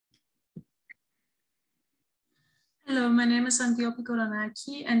Hello, my name is Antiopi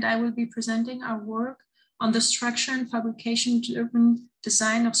Koronaki, and I will be presenting our work on the structure and fabrication-driven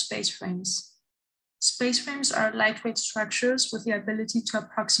design of space frames. Space frames are lightweight structures with the ability to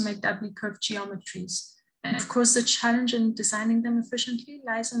approximate doubly curved geometries. And of course, the challenge in designing them efficiently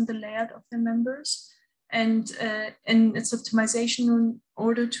lies in the layout of their members and in its optimization in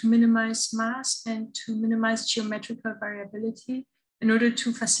order to minimize mass and to minimize geometrical variability in order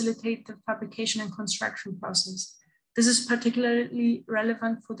to facilitate the fabrication and construction process. This is particularly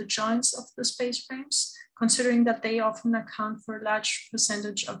relevant for the joints of the space frames, considering that they often account for a large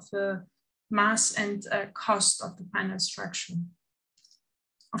percentage of the mass and cost of the final structure.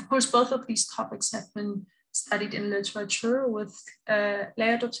 Of course, both of these topics have been studied in literature, with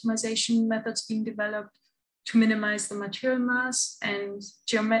layout optimization methods being developed to minimize the material mass and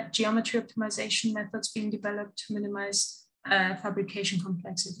geometry optimization methods being developed to minimize fabrication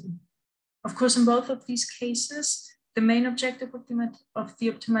complexity. Of course, in both of these cases, the main objective of the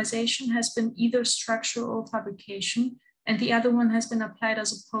optimization has been either structure or fabrication, and the other one has been applied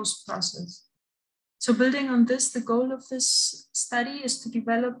as a post-process. So building on this, the goal of this study is to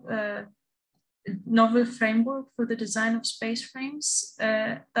develop a novel framework for the design of space frames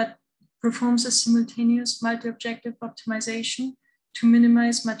that performs a simultaneous multi-objective optimization to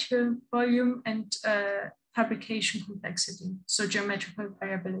minimize material volume and fabrication complexity, so geometrical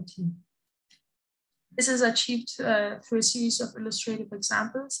variability. This is achieved through a series of illustrative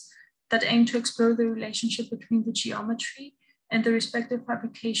examples that aim to explore the relationship between the geometry and the respective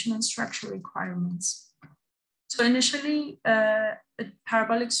fabrication and structure requirements. So initially, a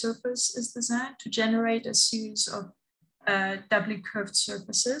parabolic surface is designed to generate a series of doubly curved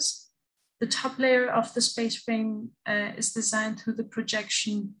surfaces. The top layer of the space frame is designed through the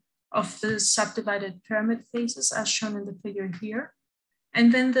projection of the subdivided pyramid faces, as shown in the figure here.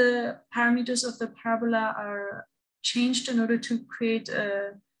 And then the parameters of the parabola are changed in order to create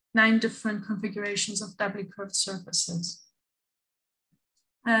 9 different configurations of doubly curved surfaces.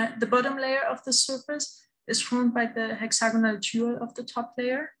 The bottom layer of the surface is formed by the hexagonal dual of the top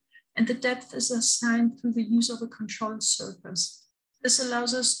layer, and the depth is assigned through the use of a controlled surface. This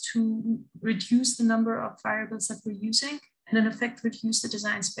allows us to reduce the number of variables that we're using and in effect reduce the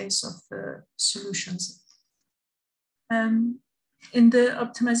design space of the solutions. In the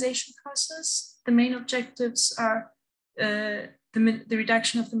optimization process, the main objectives are the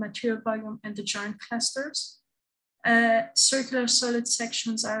reduction of the material volume and the joint clusters. Circular solid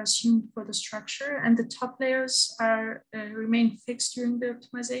sections are assumed for the structure, and the top layers remain fixed during the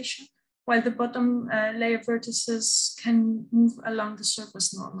optimization, while the bottom layer vertices can move along the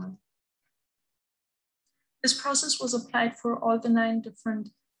surface normal. This process was applied for all the 9 different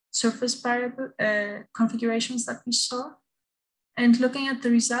surface variable configurations that we saw. And looking at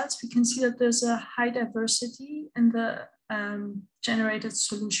the results, we can see that there's a high diversity in the generated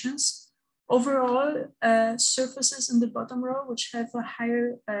solutions. Overall, surfaces in the bottom row, which have a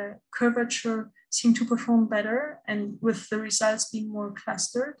higher curvature, seem to perform better, and with the results being more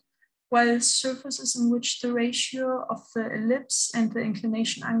clustered, while surfaces in which the ratio of the ellipse and the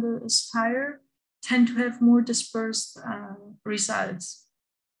inclination angle is higher tend to have more dispersed results.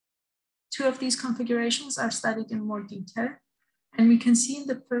 2 of these configurations are studied in more detail. And we can see in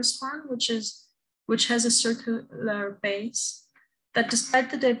the first one, which has a circular base, that despite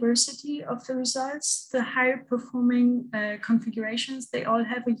the diversity of the results, the higher performing configurations, they all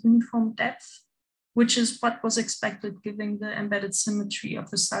have a uniform depth, which is what was expected given the embedded symmetry of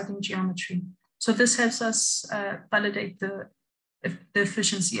the starting geometry. So this helps us validate the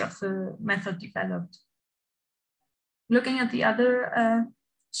efficiency of the method developed. Looking at the other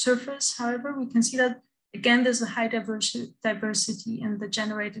surface, however, we can see that again, there's a high diversity in the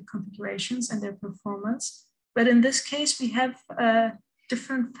generated configurations and their performance. But in this case, we have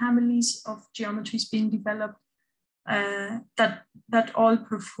different families of geometries being developed that all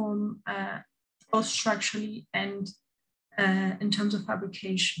perform both structurally and in terms of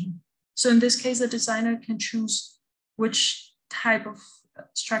fabrication. So in this case, the designer can choose which type of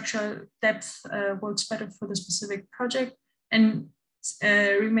structural depth works better for the specific project and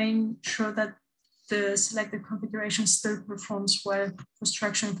remain sure that the selected configuration still performs well for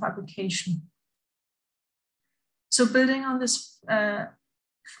structure and fabrication. So building on this,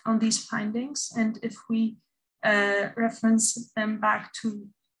 on these findings, and if we reference them back to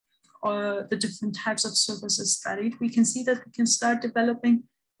the different types of surfaces studied, we can see that we can start developing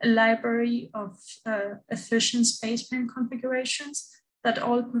a library of efficient space frame configurations that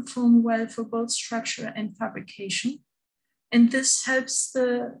all perform well for both structure and fabrication. And this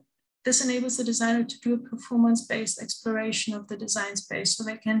enables the designer to do a performance-based exploration of the design space, so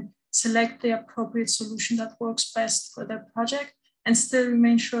they can select the appropriate solution that works best for their project, and still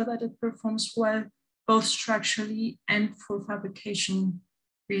remain sure that it performs well, both structurally and for fabrication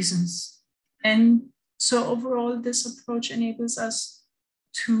reasons. And so overall, this approach enables us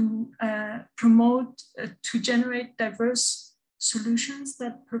to to generate diverse solutions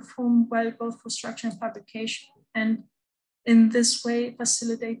that perform well both for structure and fabrication, and in this way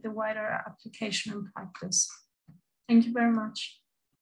facilitate the wider application and practice. Thank you very much.